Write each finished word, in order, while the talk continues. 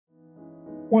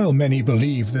While many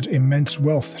believe that immense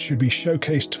wealth should be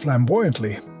showcased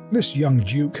flamboyantly, this young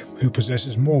duke, who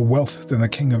possesses more wealth than the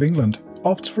King of England,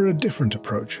 opts for a different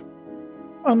approach.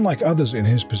 Unlike others in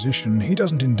his position, he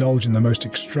doesn't indulge in the most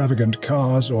extravagant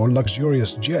cars or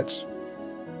luxurious jets.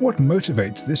 What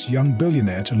motivates this young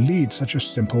billionaire to lead such a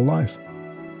simple life?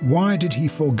 Why did he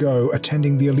forego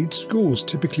attending the elite schools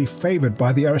typically favoured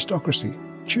by the aristocracy,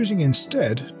 choosing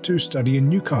instead to study in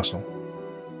Newcastle?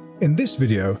 In this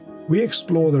video, we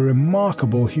explore the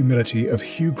remarkable humility of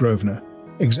Hugh Grosvenor,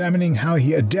 examining how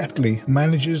he adeptly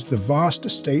manages the vast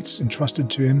estates entrusted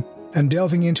to him and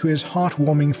delving into his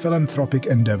heartwarming philanthropic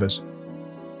endeavours.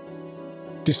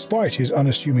 Despite his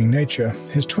unassuming nature,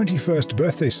 his 21st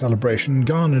birthday celebration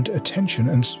garnered attention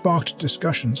and sparked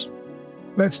discussions.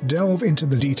 Let's delve into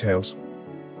the details.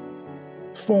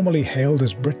 Formerly hailed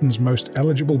as Britain's most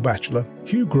eligible bachelor,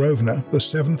 Hugh Grosvenor, the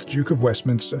 7th Duke of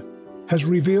Westminster, has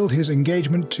revealed his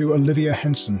engagement to Olivia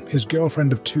Henson, his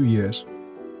girlfriend of 2 years.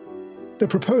 The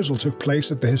proposal took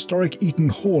place at the historic Eaton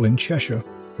Hall in Cheshire,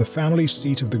 the family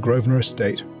seat of the Grosvenor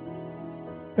estate.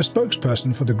 A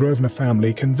spokesperson for the Grosvenor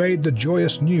family conveyed the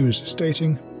joyous news,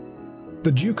 stating,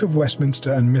 "The Duke of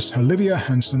Westminster and Miss Olivia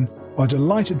Henson are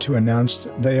delighted to announce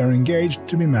they are engaged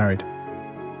to be married.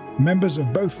 Members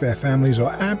of both their families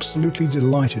are absolutely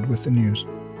delighted with the news."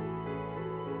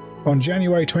 On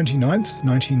January 29,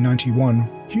 1991,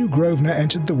 Hugh Grosvenor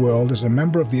entered the world as a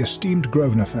member of the esteemed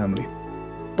Grosvenor family.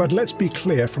 But let's be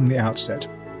clear from the outset.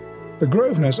 The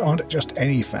Grosvenors aren't just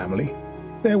any family.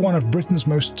 They're one of Britain's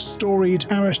most storied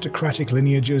aristocratic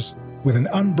lineages, with an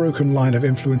unbroken line of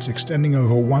influence extending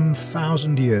over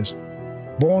 1,000 years.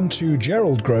 Born to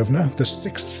Gerald Grosvenor, the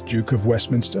 6th Duke of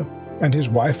Westminster, and his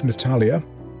wife Natalia,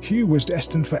 Hugh was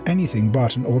destined for anything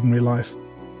but an ordinary life.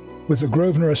 With the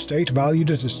Grosvenor estate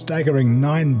valued at a staggering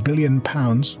 £9 billion,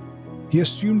 he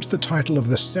assumed the title of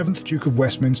the 7th Duke of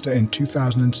Westminster in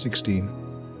 2016.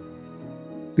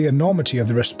 The enormity of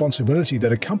the responsibility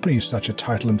that accompanies such a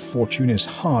title and fortune is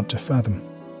hard to fathom.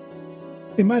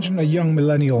 Imagine a young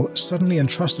millennial suddenly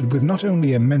entrusted with not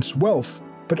only immense wealth,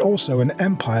 but also an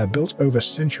empire built over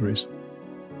centuries.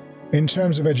 In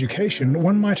terms of education,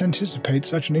 one might anticipate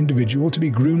such an individual to be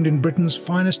groomed in Britain's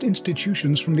finest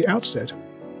institutions from the outset.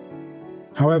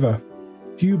 However,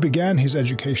 Hugh began his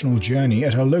educational journey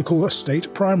at a local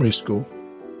estate primary school,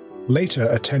 later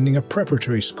attending a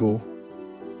preparatory school.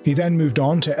 He then moved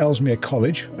on to Ellesmere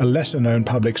College, a lesser-known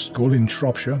public school in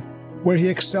Shropshire, where he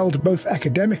excelled both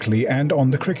academically and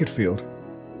on the cricket field.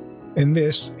 In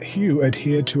this, Hugh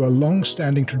adhered to a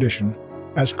long-standing tradition,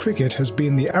 as cricket has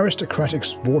been the aristocratic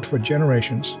sport for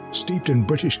generations, steeped in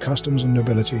British customs and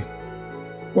nobility.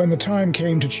 When the time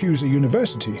came to choose a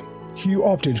university, Hugh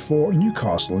opted for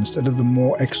Newcastle instead of the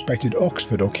more expected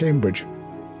Oxford or Cambridge.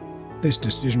 This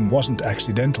decision wasn't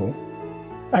accidental.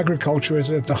 Agriculture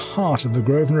is at the heart of the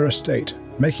Grosvenor estate,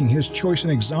 making his choice an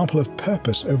example of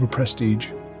purpose over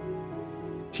prestige.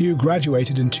 Hugh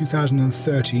graduated in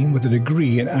 2013 with a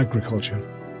degree in agriculture.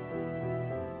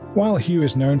 While Hugh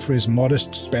is known for his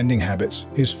modest spending habits,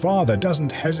 his father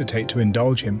doesn't hesitate to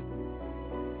indulge him.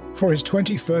 For his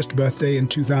 21st birthday in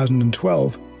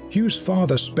 2012, Hugh's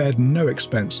father spared no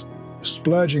expense,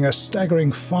 splurging a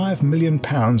staggering £5 million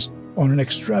on an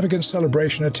extravagant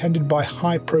celebration attended by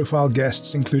high-profile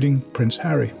guests including Prince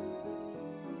Harry.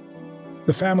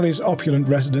 The family's opulent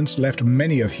residence left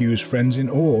many of Hugh's friends in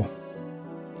awe.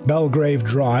 Belgrave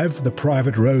Drive, the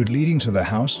private road leading to the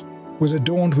house, was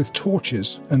adorned with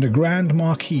torches, and a grand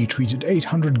marquee treated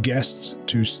 800 guests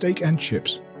to steak and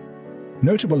chips.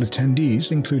 Notable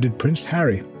attendees included Prince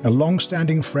Harry, a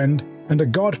long-standing friend and a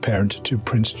godparent to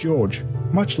Prince George,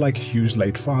 much like Hugh's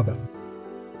late father.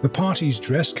 The party's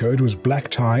dress code was black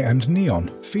tie and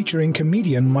neon, featuring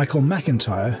comedian Michael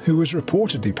McIntyre, who was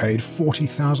reportedly paid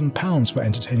 £40,000 for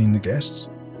entertaining the guests,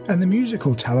 and the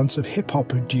musical talents of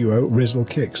hip-hop duo Rizzle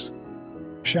Kicks.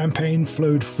 Champagne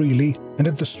flowed freely, and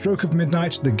at the stroke of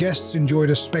midnight, the guests enjoyed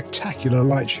a spectacular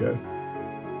light show.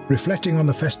 Reflecting on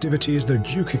the festivities, the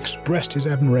Duke expressed his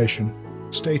admiration,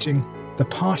 stating, "The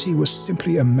party was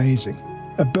simply amazing.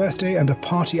 A birthday and a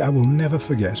party I will never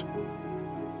forget."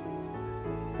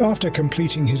 After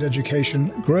completing his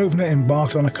education, Grosvenor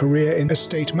embarked on a career in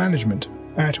estate management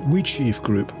at Wheatsheaf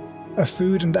Group, a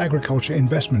food and agriculture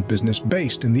investment business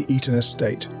based in the Eaton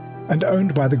estate and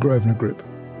owned by the Grosvenor Group.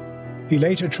 He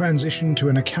later transitioned to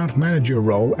an account manager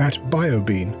role at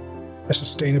BioBean, a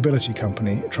sustainability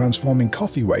company transforming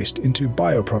coffee waste into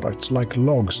bioproducts like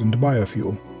logs and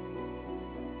biofuel.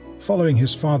 Following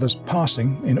his father's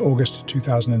passing in August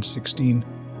 2016,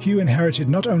 Hugh inherited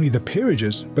not only the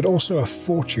peerages, but also a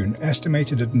fortune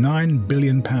estimated at £9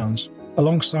 billion.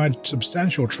 alongside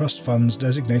substantial trust funds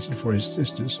designated for his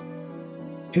sisters.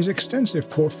 His extensive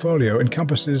portfolio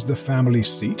encompasses the family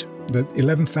seat, the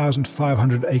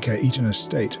 11,500-acre Eton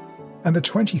estate, and the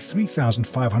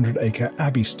 23,500-acre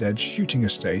Abbeystead shooting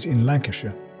estate in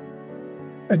Lancashire.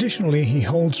 Additionally, he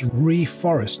holds Ree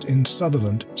Forest in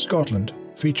Sutherland, Scotland,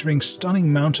 featuring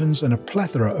stunning mountains and a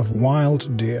plethora of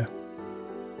wild deer.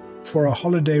 For a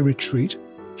holiday retreat,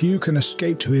 Hugh can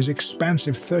escape to his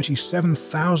expansive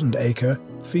 37,000-acre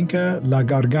Finca La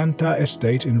Garganta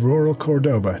estate in rural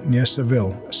Cordoba, near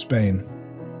Seville, Spain.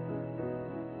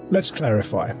 Let's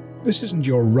clarify, this isn't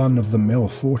your run-of-the-mill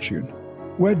fortune.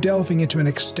 We're delving into an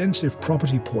extensive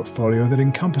property portfolio that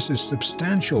encompasses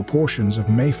substantial portions of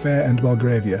Mayfair and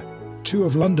Belgravia, two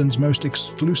of London's most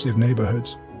exclusive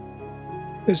neighbourhoods.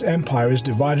 This empire is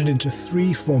divided into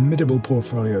three formidable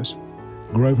portfolios: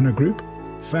 Grosvenor Group,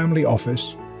 Family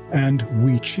Office, and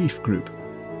We Chief Group.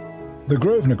 The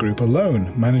Grosvenor Group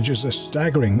alone manages a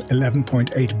staggering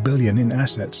 $11.8 billion in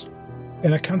assets.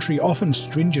 In a country often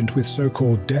stringent with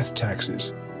so-called death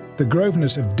taxes, the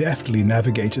Grosvenors have deftly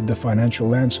navigated the financial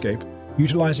landscape,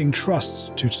 utilizing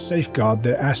trusts to safeguard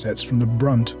their assets from the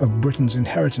brunt of Britain's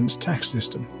inheritance tax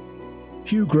system.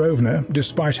 Hugh Grosvenor,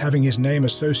 despite having his name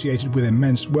associated with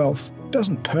immense wealth,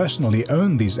 doesn't personally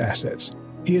own these assets.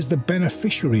 He is the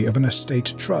beneficiary of an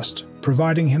estate trust,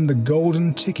 providing him the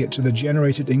golden ticket to the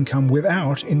generated income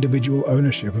without individual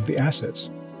ownership of the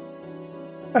assets.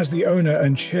 As the owner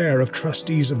and chair of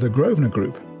trustees of the Grosvenor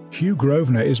Group, Hugh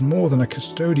Grosvenor is more than a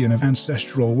custodian of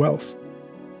ancestral wealth.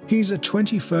 He's a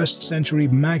 21st century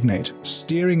magnate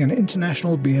steering an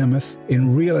international behemoth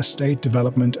in real estate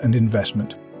development and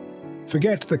investment.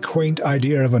 Forget the quaint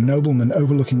idea of a nobleman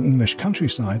overlooking English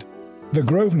countryside. The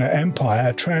Grosvenor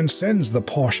Empire transcends the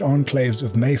posh enclaves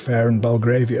of Mayfair and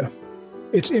Belgravia.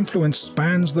 Its influence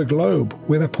spans the globe,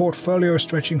 with a portfolio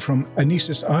stretching from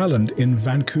Anesis Island in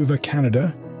Vancouver,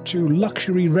 Canada, to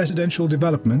luxury residential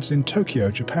developments in Tokyo,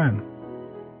 Japan.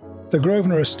 The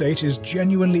Grosvenor estate is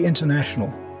genuinely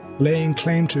international, laying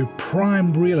claim to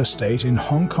prime real estate in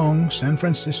Hong Kong, San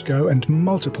Francisco, and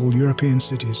multiple European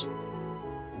cities.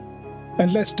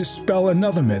 And let's dispel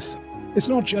another myth. It's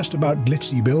not just about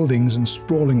glitzy buildings and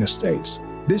sprawling estates.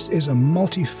 This is a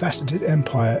multifaceted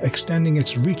empire extending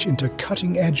its reach into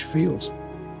cutting-edge fields.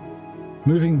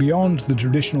 Moving beyond the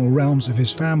traditional realms of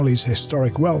his family's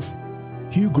historic wealth,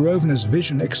 Hugh Grosvenor's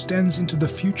vision extends into the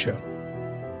future.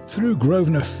 Through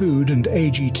Grosvenor Food and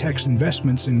AG Tech's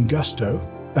investments in Gusto,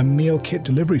 a meal kit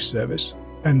delivery service,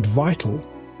 and Vital,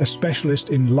 a specialist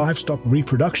in livestock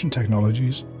reproduction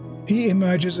technologies, he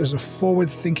emerges as a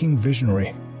forward-thinking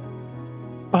visionary.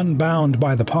 Unbound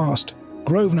by the past,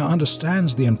 Grosvenor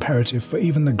understands the imperative for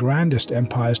even the grandest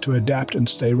empires to adapt and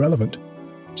stay relevant.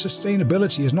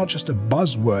 Sustainability is not just a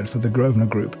buzzword for the Grosvenor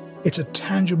Group, it's a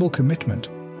tangible commitment.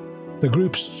 The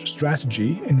group's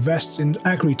strategy invests in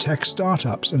agri-tech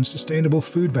startups and sustainable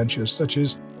food ventures such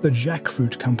as the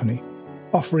Jackfruit Company,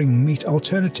 offering meat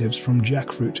alternatives from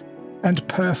jackfruit, and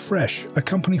Per Fresh, a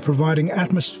company providing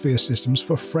atmosphere systems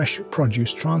for fresh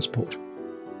produce transport.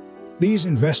 These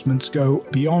investments go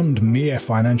beyond mere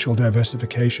financial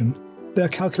diversification. They're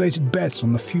calculated bets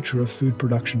on the future of food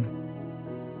production.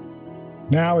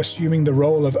 Now assuming the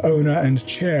role of owner and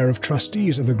chair of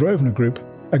trustees of the Grosvenor Group,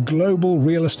 a global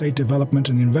real estate development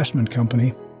and investment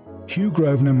company, Hugh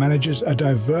Grosvenor manages a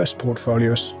diverse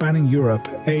portfolio spanning Europe,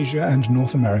 Asia, and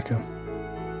North America.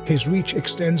 His reach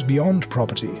extends beyond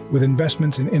property, with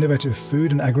investments in innovative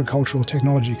food and agricultural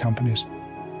technology companies.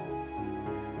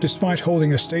 Despite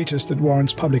holding a status that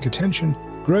warrants public attention,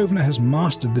 Grosvenor has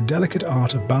mastered the delicate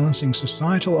art of balancing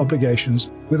societal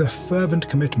obligations with a fervent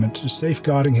commitment to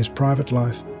safeguarding his private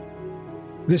life.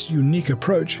 This unique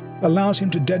approach allows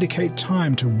him to dedicate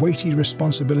time to weighty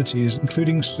responsibilities,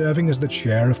 including serving as the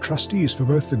chair of trustees for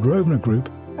both the Grosvenor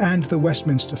Group and the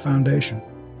Westminster Foundation.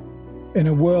 In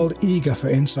a world eager for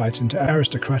insights into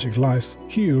aristocratic life,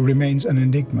 Hugh remains an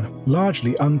enigma,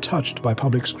 largely untouched by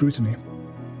public scrutiny.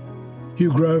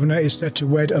 Hugh Grosvenor is set to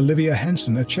wed Olivia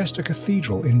Henson at Chester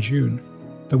Cathedral in June.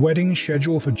 The wedding,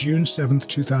 scheduled for June 7,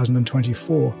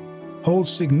 2024,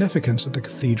 holds significance at the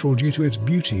cathedral due to its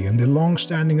beauty and the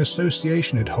long-standing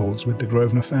association it holds with the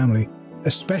Grosvenor family,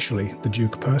 especially the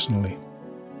Duke personally.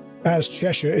 As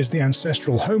Cheshire is the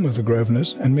ancestral home of the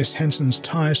Grosvenors and Miss Henson's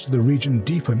ties to the region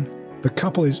deepen, the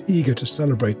couple is eager to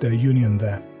celebrate their union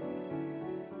there.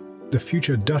 The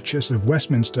future Duchess of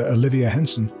Westminster, Olivia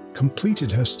Henson,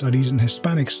 completed her studies in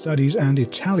Hispanic Studies and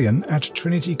Italian at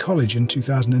Trinity College in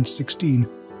 2016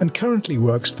 and currently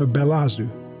works for Bellazzo,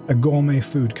 a gourmet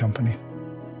food company.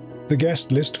 The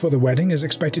guest list for the wedding is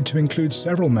expected to include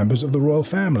several members of the royal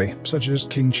family, such as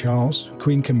King Charles,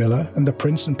 Queen Camilla, and the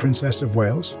Prince and Princess of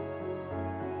Wales.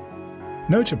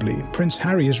 Notably, Prince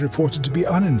Harry is reported to be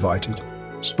uninvited,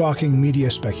 sparking media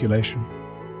speculation.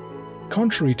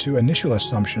 Contrary to initial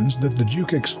assumptions that the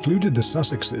Duke excluded the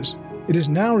Sussexes, it is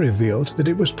now revealed that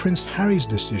it was Prince Harry's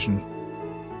decision.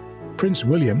 Prince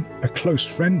William, a close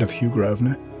friend of Hugh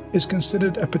Grosvenor, is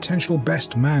considered a potential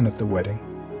best man at the wedding.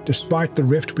 Despite the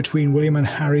rift between William and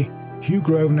Harry, Hugh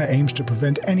Grosvenor aims to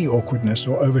prevent any awkwardness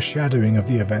or overshadowing of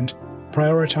the event,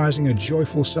 prioritizing a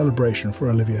joyful celebration for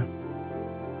Olivia.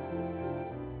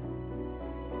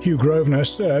 Hugh Grosvenor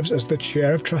serves as the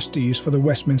Chair of Trustees for the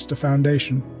Westminster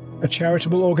Foundation, a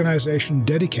charitable organization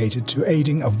dedicated to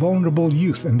aiding vulnerable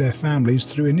youth and their families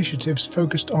through initiatives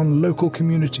focused on local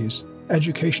communities,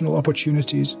 educational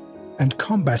opportunities, and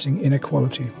combating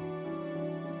inequality.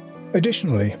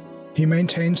 Additionally, he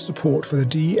maintains support for the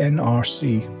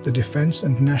DNRC, the Defence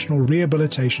and National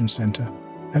Rehabilitation Centre,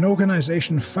 an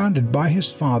organisation founded by his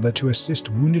father to assist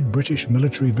wounded British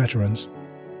military veterans.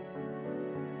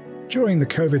 During the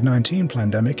COVID-19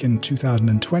 pandemic in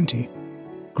 2020,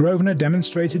 Grosvenor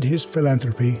demonstrated his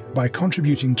philanthropy by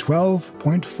contributing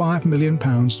 £12.5 million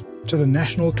to the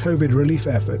national COVID relief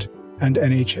effort and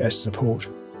NHS support.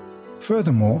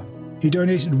 Furthermore, he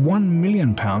donated £1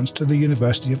 million to the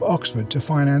University of Oxford to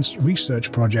finance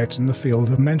research projects in the field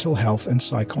of mental health and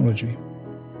psychology.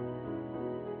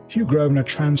 Hugh Grosvenor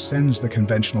transcends the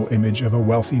conventional image of a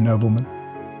wealthy nobleman.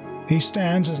 He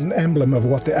stands as an emblem of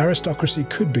what the aristocracy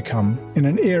could become in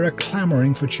an era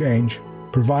clamouring for change,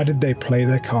 provided they play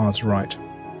their cards right.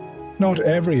 Not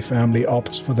every family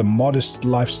opts for the modest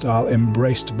lifestyle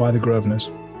embraced by the Grosvenors.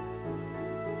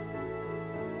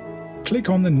 Click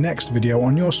on the next video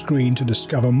on your screen to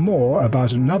discover more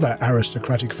about another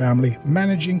aristocratic family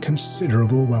managing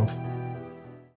considerable wealth.